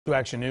2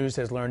 Action News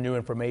has learned new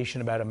information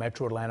about a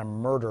Metro Atlanta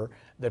murder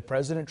that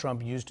President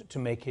Trump used to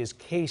make his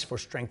case for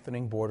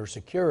strengthening border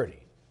security.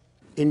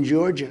 In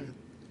Georgia,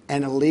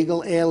 an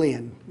illegal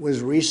alien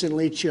was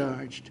recently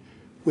charged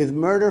with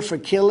murder for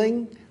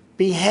killing,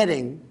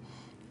 beheading,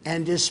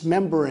 and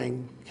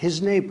dismembering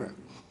his neighbor.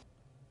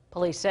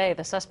 Police say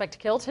the suspect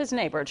killed his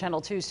neighbor.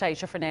 Channel 2's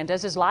Taisha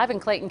Fernandez is live in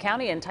Clayton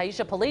County, and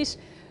Taisha, police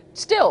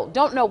still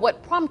don't know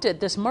what prompted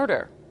this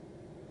murder.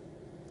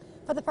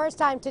 For the first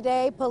time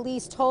today,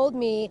 police told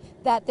me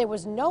that there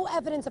was no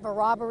evidence of a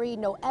robbery,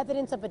 no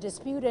evidence of a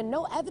dispute, and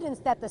no evidence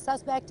that the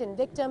suspect and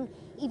victim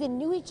even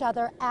knew each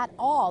other at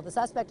all. The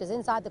suspect is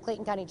inside the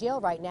Clayton County Jail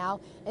right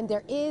now, and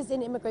there is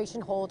an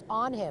immigration hold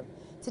on him.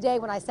 Today,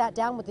 when I sat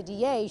down with the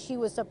DA, she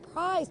was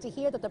surprised to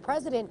hear that the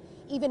president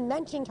even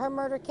mentioned her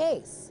murder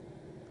case.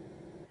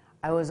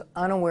 I was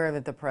unaware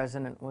that the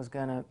president was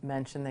going to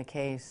mention the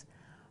case.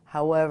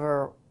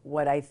 However,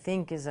 what I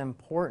think is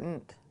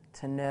important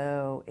to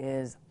know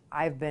is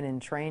I've been in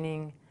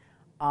training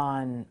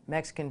on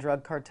Mexican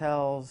drug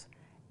cartels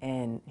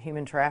and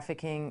human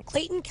trafficking.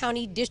 Clayton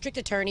County District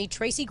Attorney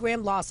Tracy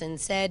Graham Lawson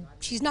said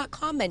she's not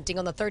commenting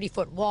on the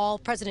 30-foot wall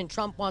President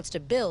Trump wants to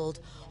build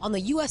on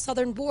the U.S.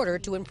 southern border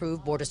to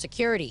improve border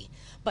security.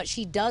 But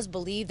she does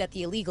believe that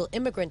the illegal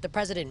immigrant the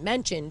president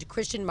mentioned,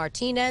 Christian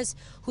Martinez,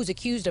 who's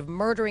accused of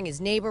murdering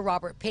his neighbor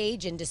Robert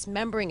Page and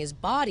dismembering his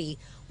body,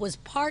 was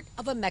part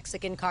of a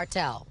Mexican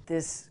cartel.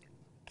 This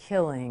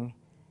killing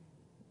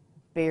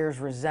bears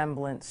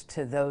resemblance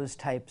to those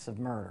types of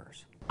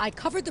murders. I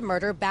covered the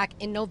murder back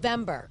in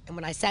November, and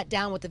when I sat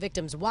down with the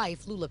victim's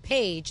wife, Lula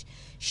Page,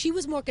 she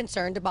was more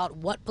concerned about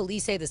what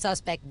police say the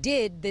suspect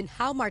did than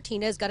how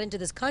Martinez got into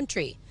this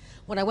country.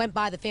 When I went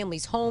by the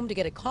family's home to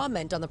get a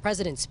comment on the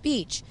president's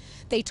speech,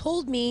 they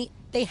told me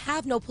they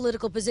have no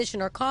political position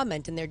or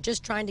comment, and they're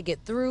just trying to get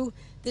through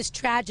this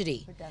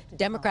tragedy.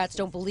 Democrats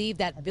don't believe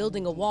that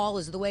building a wall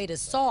is the way to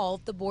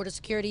solve the border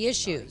security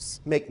issues.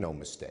 Make no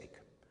mistake,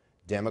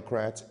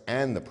 Democrats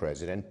and the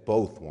president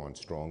both want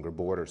stronger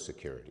border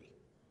security.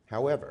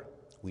 However,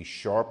 we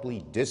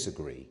sharply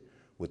disagree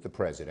with the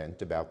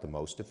president about the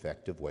most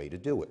effective way to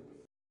do it.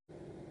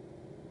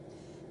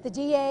 The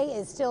DA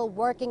is still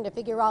working to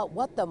figure out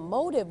what the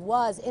motive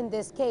was in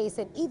this case,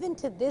 and even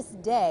to this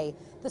day,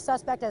 the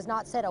suspect has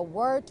not said a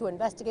word to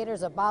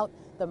investigators about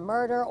the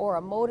murder or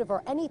a motive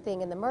or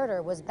anything, and the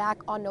murder was back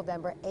on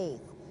November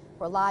 8th.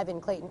 We're live in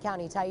Clayton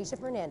County. Taisha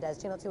Fernandez,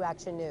 Channel 2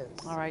 Action News.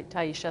 All right,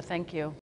 Taisha, thank you.